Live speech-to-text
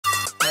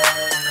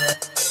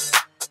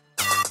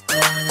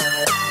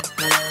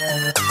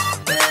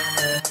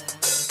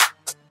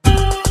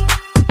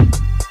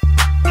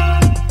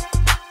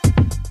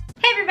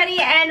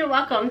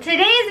Welcome.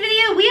 Today's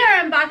video we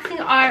are unboxing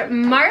our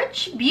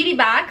March beauty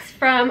box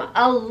from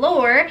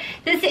Allure.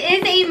 This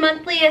is a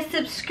monthly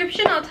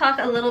subscription. I'll talk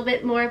a little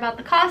bit more about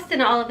the cost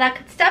and all of that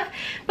good stuff.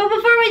 But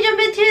before we jump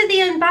into the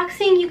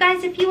unboxing, you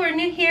guys, if you are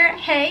new here,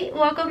 hey,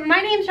 welcome.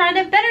 My name's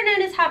Rhonda, better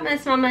known as Hot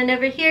Mess Mama, and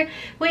over here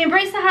we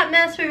embrace the hot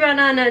mess. We run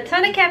on a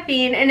ton of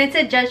caffeine, and it's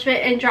a judgment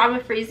and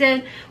drama-free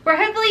zone where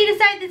hopefully you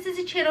decide this is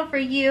a channel for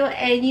you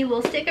and you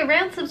will stick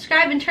around,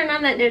 subscribe, and turn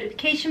on that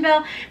notification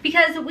bell,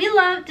 because we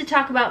love to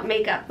talk about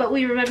makeup, but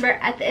we remember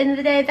at the end of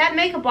the day that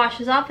makeup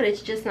washes off and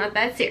it's just not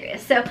that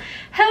serious. So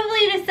hopefully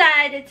you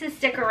decide to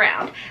stick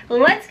around.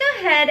 Let's go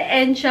ahead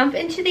and jump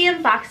into the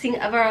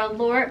unboxing of our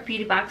Allure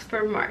beauty box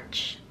for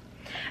March.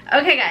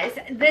 Okay guys,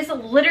 this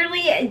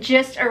literally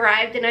just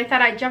arrived and I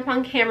thought I'd jump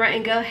on camera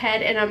and go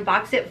ahead and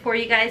unbox it for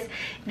you guys.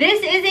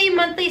 This is a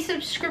monthly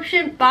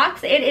subscription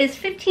box. It is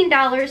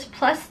 $15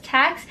 plus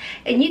tax,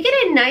 and you get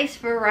a nice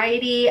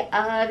variety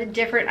of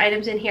different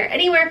items in here.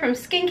 Anywhere from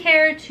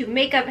skincare to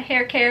makeup,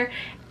 hair care,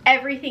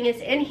 everything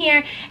is in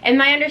here. And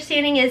my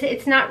understanding is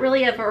it's not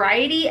really a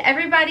variety.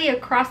 Everybody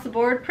across the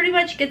board pretty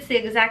much gets the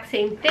exact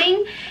same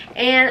thing.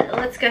 And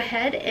let's go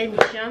ahead and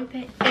jump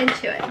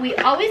into it. We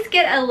always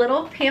get a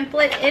little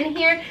pamphlet in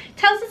here.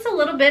 Tells us a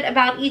little bit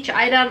about each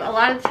item. A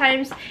lot of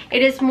times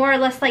it is more or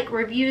less like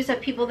reviews of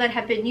people that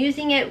have been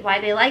using it,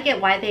 why they like it,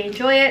 why they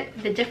enjoy it,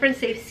 the difference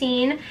they've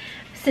seen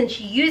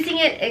since using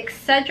it,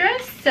 etc.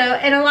 So,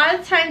 and a lot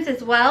of times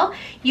as well,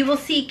 you will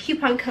see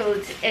coupon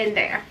codes in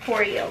there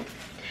for you.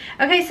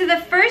 Okay, so the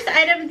first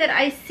item that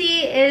I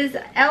see is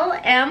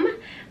LM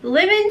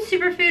Lemon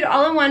Superfood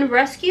All-in-One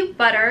Rescue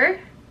Butter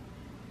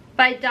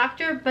by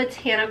Dr.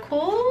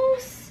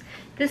 Botanicals.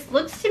 This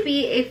looks to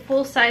be a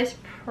full-size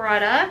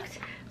product.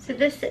 So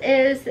this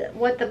is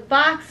what the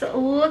box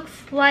looks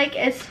like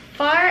as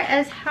far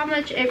as how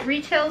much it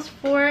retails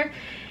for.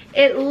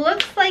 It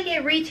looks like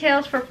it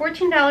retails for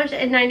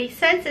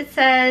 $14.90. It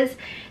says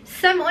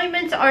some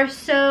ointments are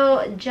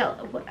so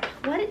gel.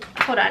 What?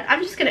 Hold on,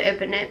 I'm just gonna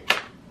open it.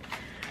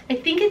 I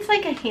think it's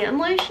like a hand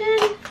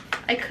lotion.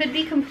 I could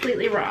be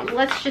completely wrong.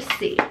 Let's just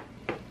see.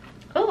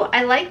 Oh,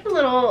 I like the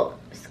little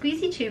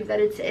squeezy tube that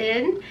it's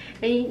in.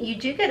 And you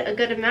do get a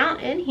good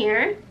amount in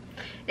here.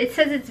 It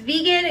says it's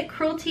vegan,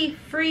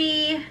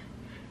 cruelty-free.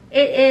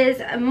 It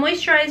is a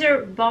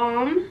moisturizer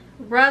balm.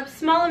 Rub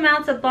small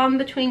amounts of balm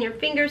between your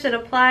fingers and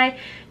apply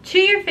to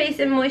your face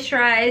and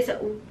moisturize.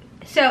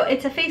 So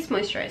it's a face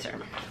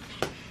moisturizer.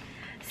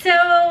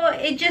 So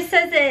it just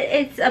says that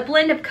it's a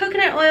blend of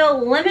coconut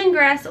oil,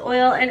 lemongrass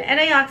oil, and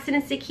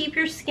antioxidants to keep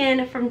your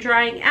skin from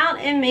drying out,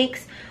 and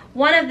makes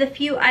one of the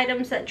few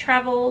items that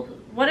travels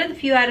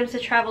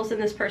in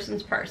this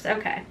person's purse.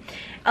 Okay.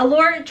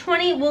 Allure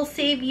 20 will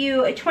save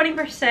you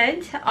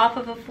 20% off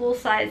of a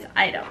full-size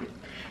item.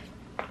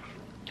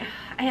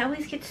 I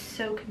always get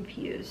so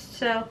confused.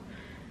 So,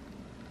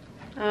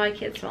 oh, I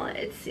can't smell it.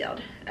 It's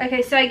sealed.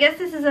 Okay, so I guess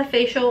this is a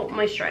facial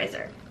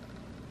moisturizer.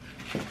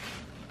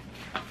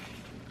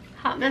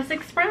 Hot Mess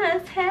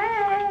Express,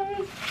 hey!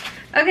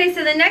 Okay,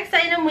 so the next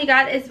item we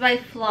got is by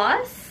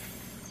Floss.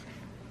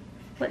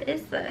 What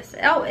is this?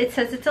 Oh, it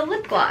says it's a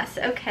lip gloss.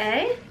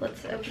 Okay,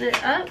 let's open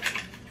it up.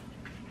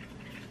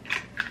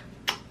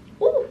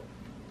 Ooh,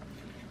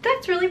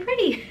 that's really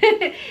pretty.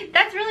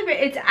 That's really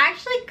pretty. It's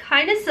actually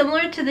kind of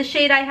similar to the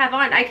shade I have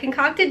on. I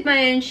concocted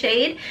my own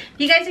shade. If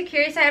you guys are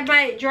curious, I have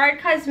my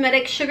Gerard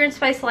Cosmetics Sugar and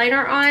Spice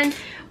Liner on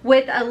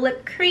with a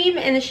lip cream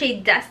in the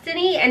shade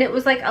Destiny, and it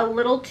was like a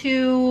little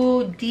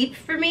too deep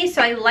for me,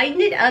 so I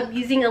lightened it up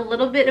using a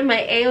little bit of my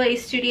AOA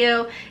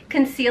Studio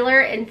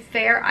concealer in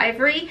Fair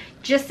Ivory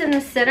just in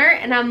the center,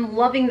 and I'm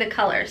loving the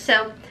color.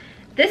 So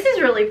this is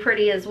really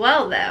pretty as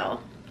well though.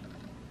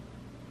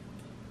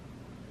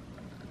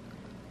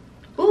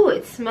 Ooh,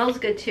 it smells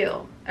good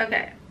too.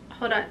 Okay,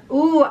 hold on.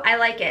 Ooh, I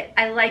like it.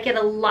 I like it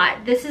a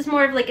lot. This is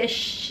more of like a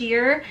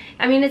sheer.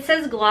 I mean, it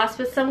says gloss,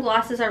 but some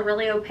glosses are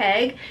really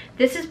opaque.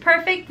 This is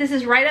perfect. This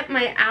is right up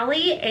my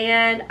alley,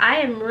 and I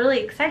am really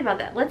excited about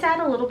that. Let's add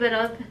a little bit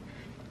of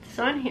this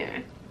on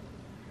here.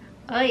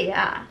 Oh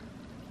yeah.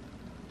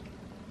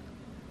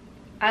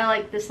 I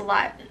like this a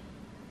lot.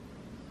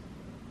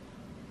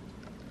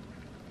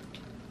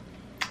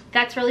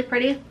 That's really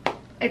pretty.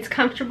 It's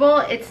comfortable.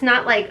 It's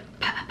not like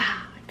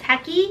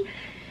tacky.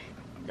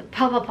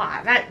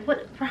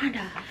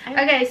 Rhonda.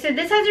 Okay, so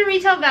this has a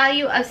retail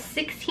value of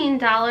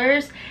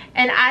 $16,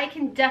 and I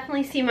can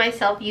definitely see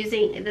myself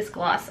using this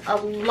gloss a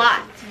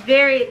lot.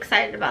 Very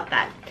excited about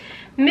that.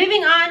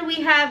 Moving on, we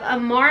have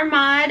a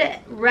Marmad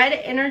Red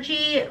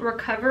Energy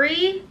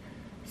Recovery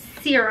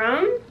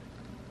Serum.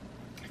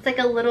 It's like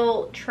a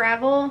little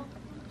travel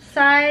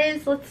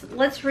size.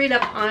 Let's read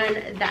up on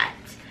that.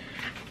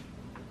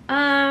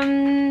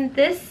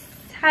 This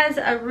has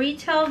a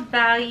retail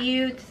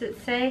value, does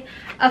it say,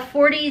 of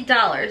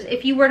 $40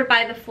 if you were to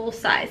buy the full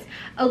size.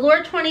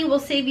 Allure 20 will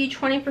save you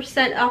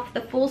 20% off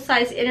the full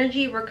size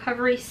energy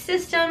recovery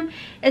system.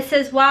 It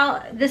says,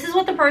 wow, this is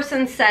what the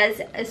person says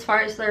as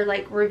far as their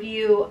like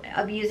review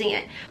of using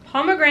it.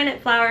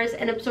 Pomegranate flowers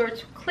and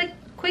absorbs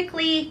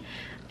quickly,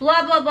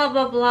 blah, blah, blah,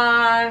 blah,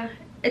 blah.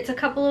 It's a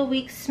couple of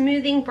weeks.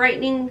 Smoothing,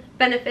 brightening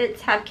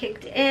benefits have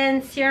kicked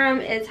in. Serum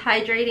is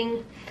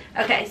hydrating.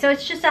 Okay, so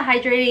it's just a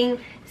hydrating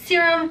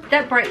serum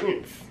that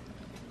brightens.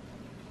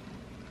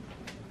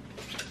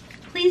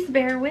 Please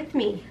bear with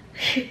me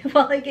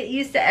while I get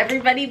used to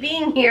everybody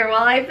being here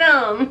while I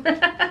film.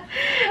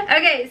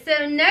 Okay,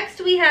 so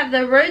next we have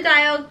the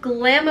Rodial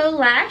Glamo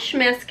Lash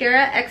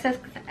Mascara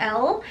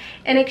XXL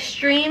in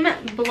Extreme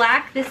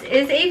Black. This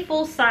is a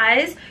full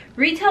size.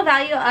 Retail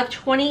value of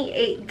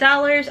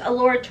 $28.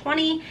 Allure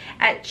 20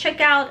 at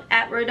checkout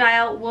at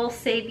Rodial will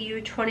save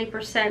you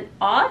 20%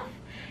 off.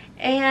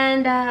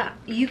 And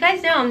you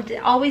guys know I'm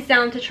always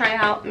down to try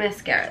out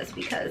mascaras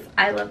because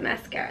I love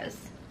mascaras.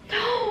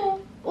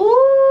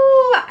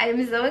 Ooh,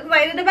 I'm so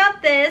excited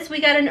about this.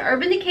 We got an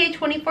Urban Decay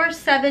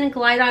 24/7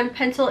 Glide On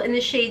Pencil in the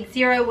shade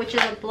 0, which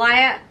is a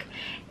black.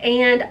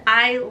 And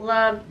I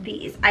love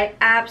these. I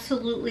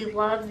absolutely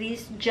love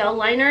these gel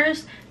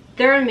liners.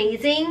 They're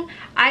amazing.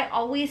 I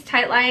always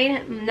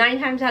tightline 9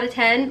 times out of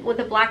 10 with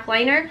a black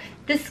liner.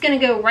 This is going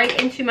to go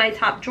right into my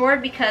top drawer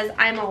because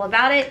I'm all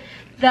about it.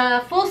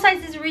 The full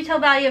size is a retail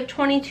value of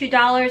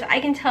 $22. I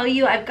can tell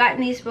you I've gotten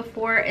these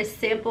before as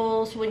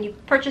samples when you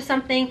purchase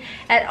something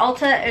at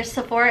Ulta or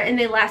Sephora and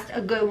they last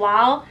a good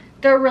while.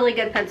 They're really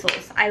good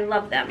pencils. I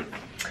love them.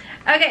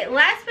 Okay,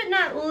 last but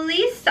not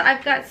least,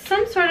 I've got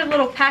some sort of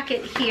little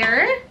packet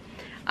here.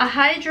 A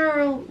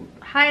hyaluronic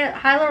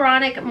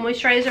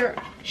moisturizer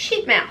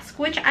sheet mask,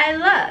 which I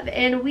love.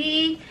 And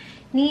we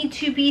need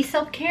to be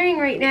self-caring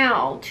right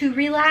now to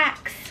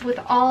relax with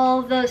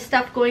all the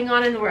stuff going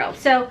on in the world.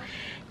 So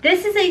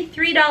this is a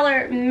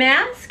 $3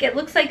 mask. It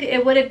looks like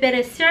it would have been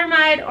a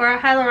ceramide or a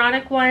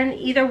hyaluronic one.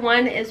 Either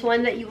one is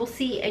one that you will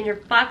see in your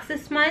box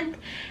this month.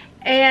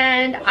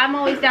 And I'm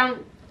always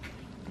down.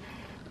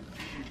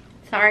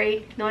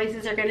 Sorry,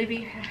 noises are going to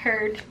be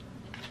heard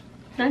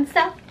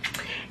non-stop.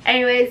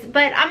 Anyways,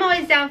 but I'm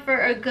always down for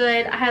a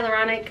good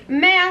hyaluronic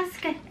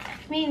mask. I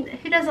mean,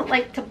 who doesn't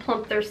like to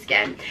plump their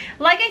skin?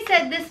 Like I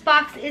said, this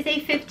box is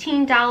a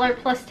 $15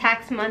 plus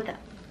tax month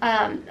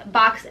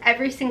box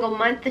every single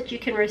month that you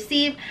can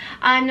receive.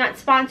 I'm not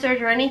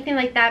sponsored or anything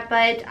like that,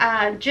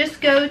 but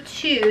just go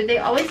to, they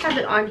always have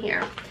it on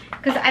here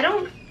because I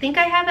don't think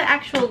I have an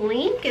actual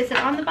link. Is it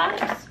on the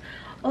box?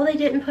 Oh, they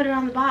didn't put it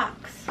on the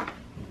box.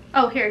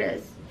 Oh, here it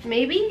is.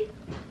 Maybe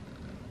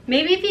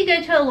if you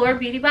go to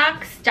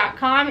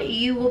AllureBeautyBox.com,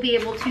 you will be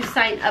able to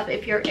sign up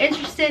if you're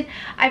interested.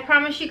 I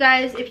promise you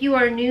guys, if you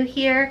are new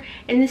here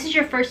and this is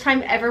your first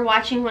time ever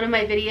watching one of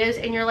my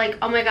videos and you're like,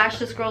 oh my gosh,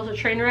 this girl's a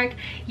train wreck.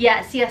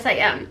 Yes, I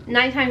am.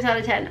 9 times out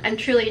of 10, I'm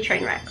truly a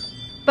train wreck.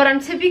 But I'm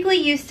typically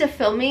used to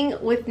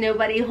filming with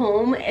nobody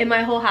home and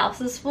my whole house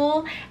is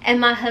full. And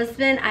my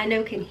husband, I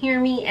know, can hear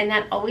me, and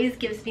that always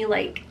gives me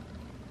like,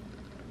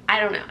 I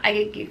don't know, I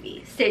get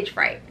goofy. Stage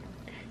fright.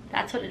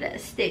 That's what it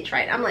is, stage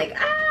fright. I'm like,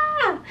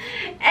 ah!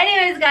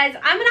 Anyways, guys,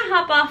 I'm gonna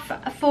hop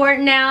off for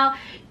now.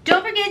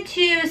 Don't forget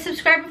to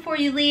subscribe before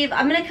you leave.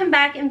 I'm gonna come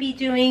back and be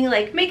doing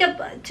like makeup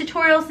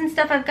tutorials and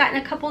stuff. I've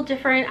gotten a couple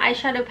different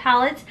eyeshadow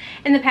palettes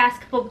in the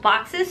past couple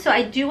boxes, so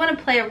I do want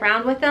to play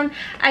around with them.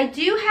 I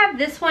do have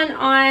this one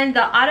on,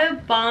 the Auto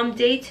Balm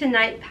Day to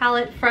Night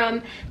palette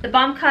from the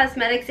Bomb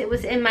Cosmetics. It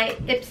was in my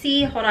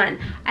Ipsy. Hold on.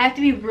 I have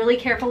to be really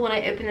careful when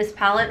I open this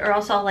palette or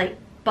else I'll like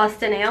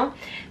bust a nail.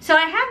 So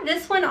I have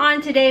this one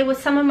on today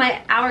with some of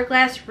my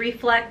Hourglass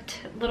Reflect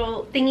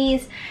little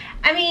thingies.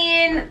 I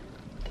mean,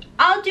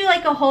 I'll do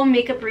like a whole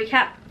makeup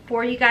recap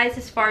for you guys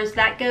as far as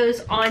that goes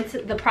on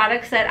to the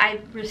products that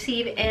I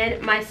receive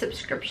in my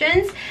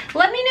subscriptions.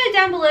 Let me know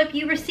down below if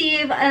you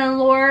receive an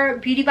Allure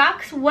beauty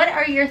box. What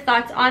are your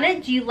thoughts on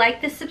it? Do you like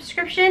this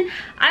subscription?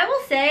 I will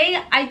say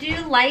I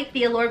do like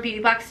the Allure beauty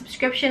box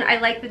subscription. I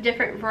like the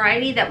different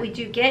variety that we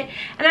do get,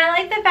 and I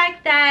like the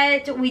fact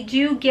that we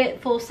do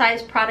get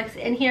full-size products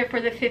in here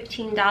for the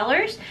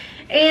 $15,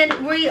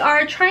 and we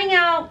are trying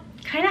out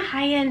kind of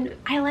high-end,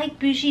 I like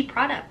bougie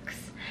products,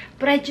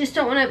 but I just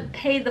don't want to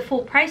pay the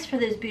full price for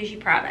those bougie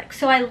products.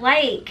 So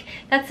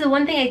that's the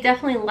one thing I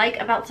definitely like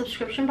about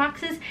subscription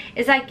boxes,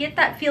 is I get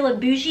that feel of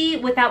bougie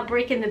without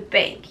breaking the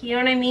bank. You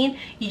know what I mean?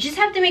 You just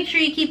have to make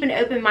sure you keep an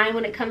open mind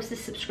when it comes to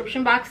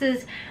subscription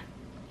boxes,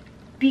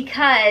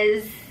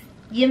 because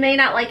you may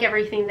not like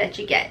everything that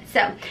you get.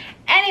 So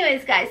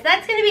anyways, guys,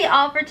 that's going to be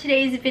all for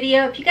today's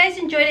video. If you guys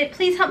enjoyed it,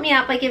 please help me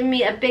out by giving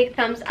me a big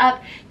thumbs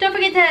up. Don't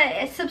forget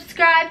to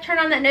subscribe, turn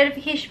on that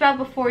notification bell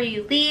before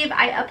you leave.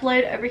 I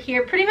upload over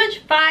here pretty much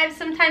 5,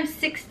 sometimes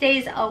 6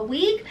 days a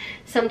week.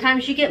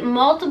 Sometimes you get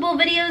multiple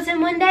videos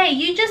in one day.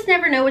 You just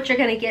never know what you're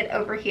going to get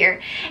over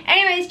here.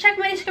 Anyways, check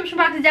my description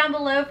box down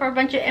below for a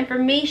bunch of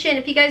information.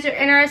 If you guys are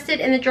interested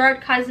in the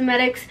Gerard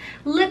Cosmetics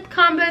lip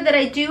combo that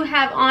I do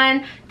have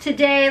on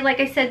today, like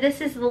I said,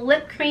 this is the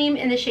lip cream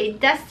in the shade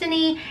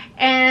Destiny,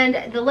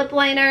 and the lip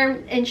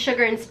liner in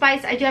Sugar and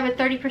Spice. I do have a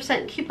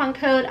 30% coupon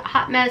code.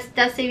 Hotmess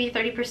does save you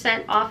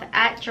 30% off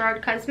at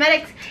Gerard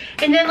Cosmetics.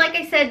 And then, like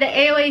I said, the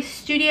AOA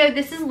Studio,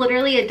 this is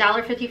literally a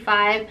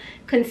 $1.55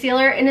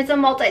 concealer, and it's a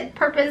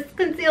multi-purpose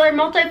concealer,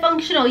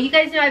 multifunctional. You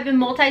guys know I've been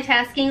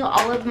multitasking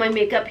all of my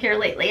makeup here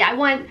lately. I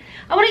want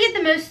to get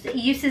the most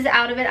uses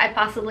out of it I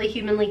possibly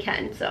humanly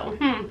can. So,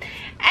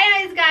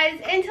 anyways,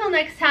 guys, until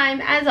next time,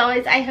 as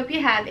always, I hope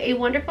you have a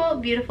wonderful,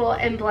 beautiful,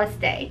 and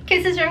blessed day.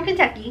 Kisses from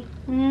Kentucky.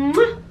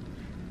 Mwah.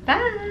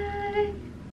 Bye.